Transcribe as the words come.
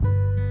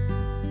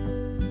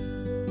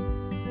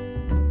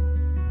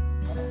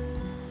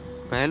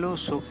પહેલું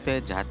સુખ તે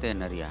જાતે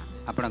નર્યા.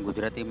 આપણા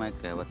ગુજરાતીમાં એક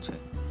કહેવત છે.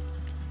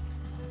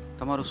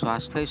 તમારું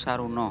સ્વાસ્થ્ય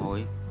સારું ન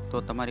હોય તો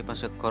તમારી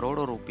પાસે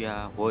કરોડો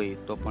રૂપિયા હોય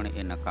તો પણ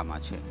એ નકામા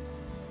છે.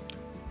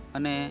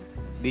 અને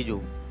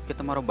બીજું કે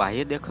તમારો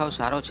બાહ્ય દેખાવ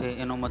સારો છે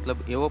એનો મતલબ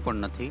એવો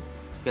પણ નથી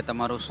કે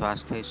તમારું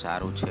સ્વાસ્થ્ય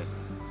સારું છે.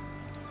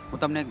 હું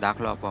તમને એક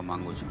દાખલો આપવા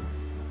માંગુ છું.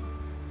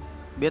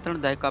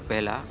 2-3 દાયકા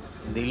પહેલાં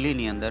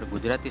દિલ્હીની અંદર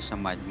ગુજરાતી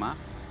સમાજમાં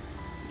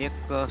એક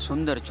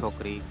સુંદર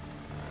છોકરી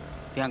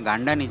ત્યાં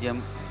ગાંડાની જેમ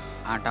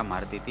આંટા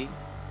મારતી હતી.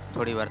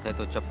 થોડી વાર થાય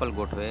તો ચપ્પલ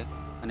ગોઠવે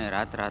અને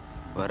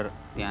રાતભર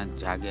ત્યાં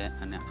જાગે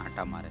અને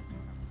આંટા મારે.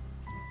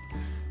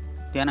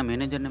 ત્યાંના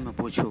મેનેજરને મેં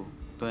પૂછ્યું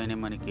તો એને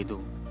મને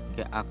કીધું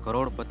કે આ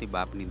કરોડપતિ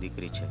બાપની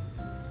દીકરી છે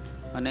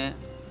અને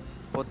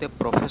પોતે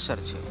પ્રોફેસર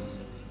છે,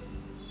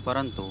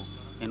 પરંતુ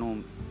એનું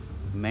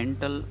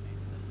મેન્ટલ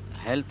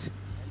હેલ્થ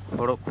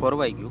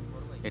ખોરવાઈ ગયું,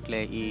 એટલે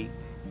એ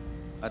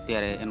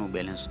અત્યારે એનું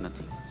બેલેન્સ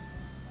નથી.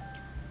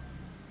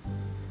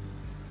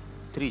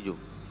 ત્રીજું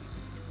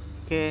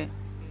કે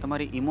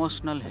તમારી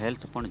ઇમોશનલ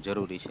હેલ્થ પણ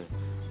જરૂરી છે.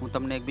 હું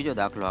તમને એક બીજો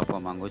દાખલો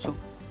આપવા માંગુ છું.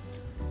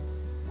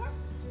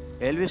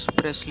 એલ્વિસ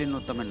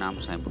પ્રેસ્લીનું તમે નામ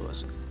સાંભળ્યું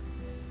હશે.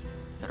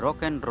 રોક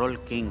એન્ડ રોલ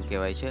કિંગ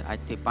કહેવાય છે.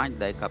 આજથી 5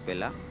 દાયકા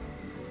પહેલાં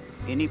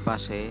એની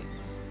પાસે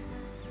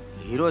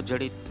હીરો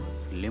જડિત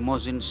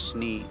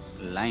લિમોઝિન્સની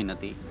લાઈન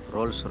હતી,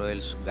 રોલ્સ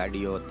રોયલ્સ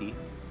ગાડીઓ હતી.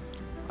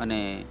 અને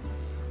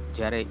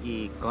જ્યારે એ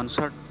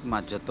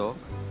કોન્સર્ટમાં જતો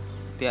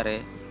ત્યારે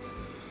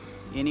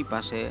એની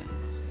પાસે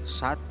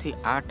 7 થી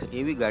 8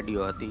 એવી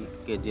ગાડીઓ હતી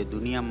કે જે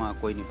દુનિયામાં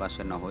કોઈની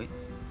પાસે ન હોય.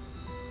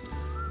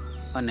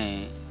 અને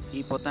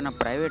એ પોતાના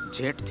પ્રાઇવેટ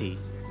જેટથી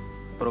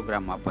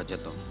પ્રોગ્રામ આપવા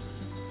જતો.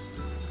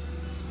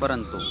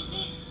 પરંતુ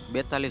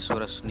 42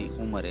 વર્ષની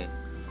ઉંમરે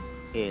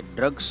એ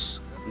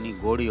ડ્રગ્સની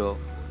ગોળીઓ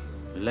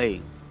લઈ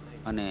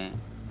અને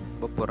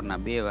બપોરના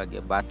 2 વાગે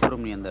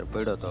બાથરૂમની અંદર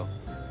પડ્યો હતો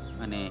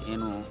અને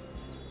એનું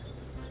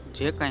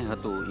જે કાંઈ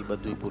હતું એ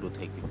બધું પૂરું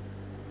થઈ ગયું.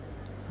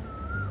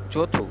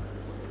 ચોથું,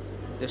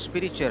 તે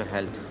સ્પિરિચ્યુઅલ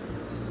હેલ્થ.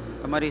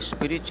 તમારી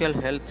સ્પિરિચ્યુઅલ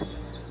હેલ્થ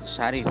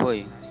સારી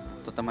હોય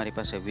તો તમારી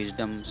પાસે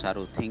વિઝડમ,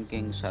 સારું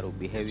થિંકિંગ, સારું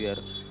બિહેવિયર,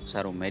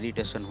 સારું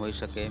મેડિટેશન હોઈ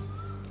શકે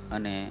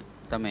અને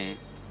તમે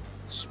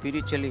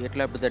સ્પિરિચ્યુઅલી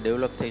એટલા બધા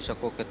ડેવલપ થઈ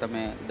શકો કે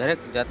તમે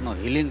દરેક જાતનો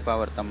હિલિંગ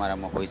પાવર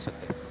તમારામાં હોઈ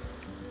શકે.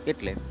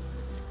 એટલે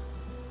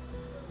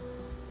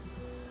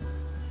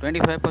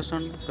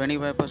 25%,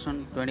 25%,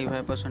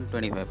 25%,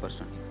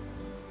 25%.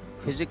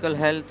 Physical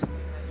health,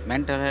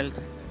 mental health,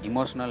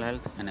 emotional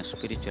health અને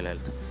સ્પિરિચ્યુઅલ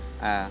હેલ્થ,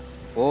 આ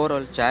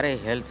ઓવરઓલ ચારેય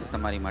હેલ્થ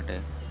તમારી માટે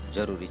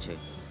જરૂરી છે.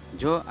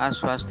 જો આ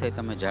સ્વાસ્થ્ય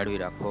તમે જાળવી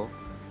રાખો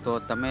તો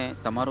તમે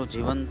તમારું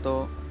જીવન તો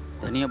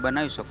ધન્ય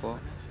બનાવી શકો,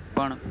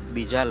 પણ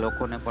બીજા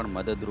લોકોને પણ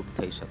મદદરૂપ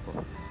થઈ શકો.